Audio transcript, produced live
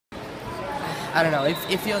I don't know.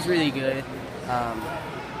 It feels really good.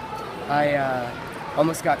 I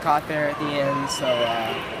almost got caught there at the end, so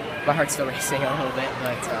my heart's still racing a little bit,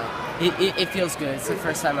 but it feels good. It's the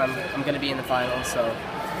first time I'm going to be in the finals, so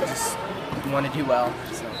I just want to do well.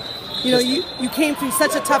 So. You know, you came through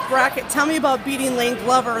such a tough bracket. Tell me about beating Lane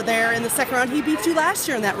Glover there in the second round. He beat you last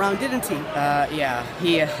year in that round, didn't he? Yeah.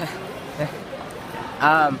 He.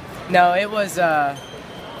 No, it was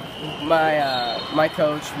my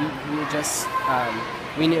coach. We were just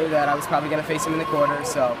we knew that I was probably going to face him in the quarter,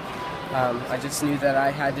 so I just knew that I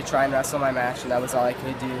had to try and wrestle my match, and that was all I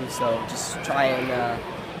could do. So just try and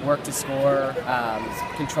work to score,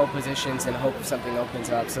 control positions, and hope something opens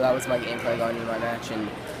up. So that was my game plan going into my match, and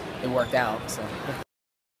it worked out. So.